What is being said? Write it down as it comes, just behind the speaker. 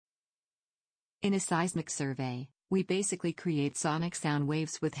In a seismic survey, we basically create sonic sound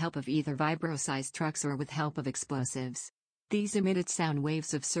waves with help of either vibro-sized trucks or with help of explosives. These emitted sound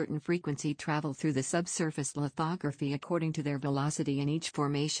waves of certain frequency travel through the subsurface lithography according to their velocity in each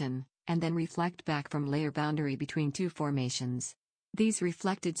formation, and then reflect back from layer boundary between two formations. These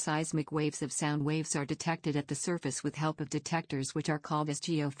reflected seismic waves of sound waves are detected at the surface with help of detectors which are called as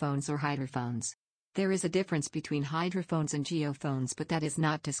geophones or hydrophones. There is a difference between hydrophones and geophones, but that is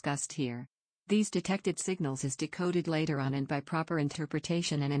not discussed here. These detected signals is decoded later on, and by proper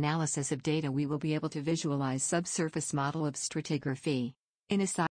interpretation and analysis of data we will be able to visualize subsurface model of stratigraphy. In a